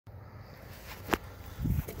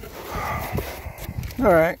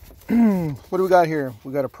All right, what do we got here?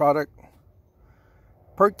 We got a product,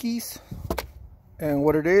 purkeys, and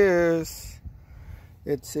what it is,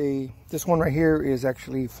 this one right here is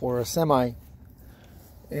actually for a semi,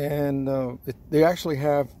 and they actually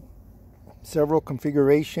have several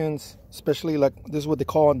configurations, especially like this is what they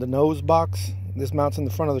call the nose box. This mounts in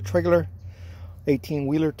the front of the trailer,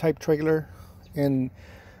 18-wheeler type trailer, and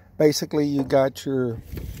basically you got your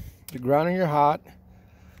ground and your hot,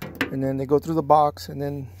 and then they go through the box, and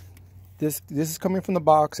then this is coming from the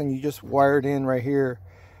box, and you just wire it in right here.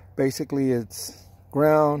 Basically it's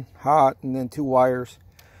ground, hot, and then 2 wires.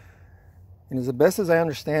 And as best as I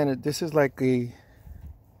understand it, this is like a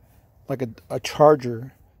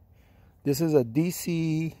charger. This is a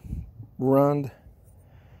DC run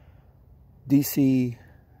DC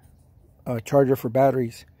charger for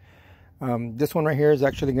batteries. This one right here is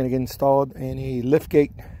actually going to get installed in a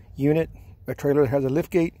liftgate unit, a trailer that has a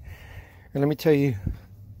liftgate. And let me tell you,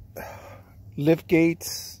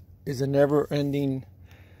 liftgates is a never-ending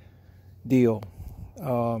deal.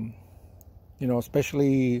 You know,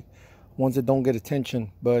 especially ones that don't get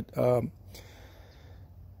attention. But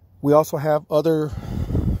we also have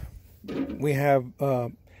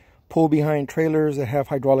pull behind trailers that have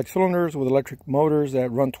hydraulic cylinders with electric motors that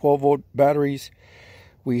run 12-volt batteries.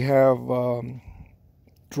 We have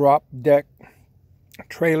drop deck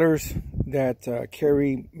trailers that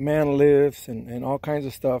carry man lifts and all kinds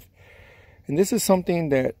of stuff. And this is something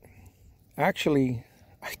that actually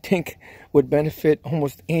I think would benefit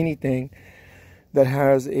almost anything that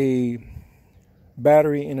has a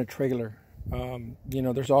battery in a trailer. You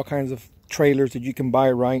know, there's all kinds of trailers that you can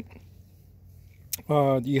buy, right?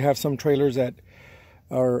 You have some trailers that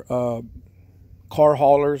are car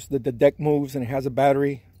haulers that the deck moves and it has a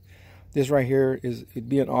battery. This right here it'd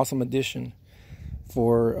be an awesome addition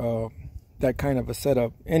for that kind of a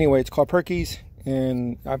setup. Anyway, it's called purkeys,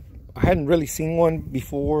 and I hadn't really seen one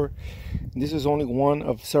before. This is only one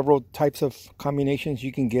of several types of combinations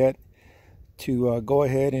you can get to go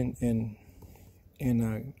ahead and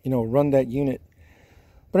you know, run that unit.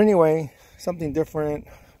 But anyway, something different.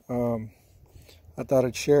 I thought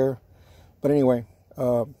I'd share. But anyway,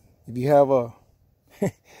 if you have a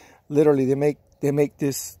literally they make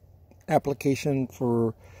this application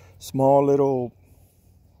for small little,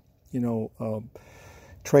 you know,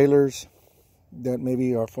 trailers that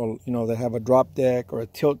maybe are for, you know, that have a drop deck or a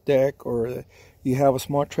tilt deck, or you have a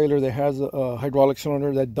small trailer that has a hydraulic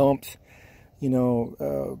cylinder that dumps, you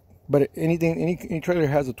know, but any trailer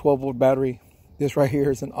has a 12-volt battery. This right here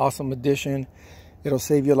is an awesome addition. It'll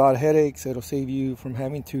save you a lot of headaches. It'll save you from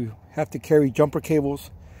having to carry jumper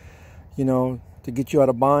cables, you know, to get you out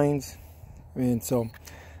of binds. And so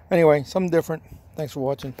anyway, something different. Thanks for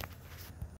watching.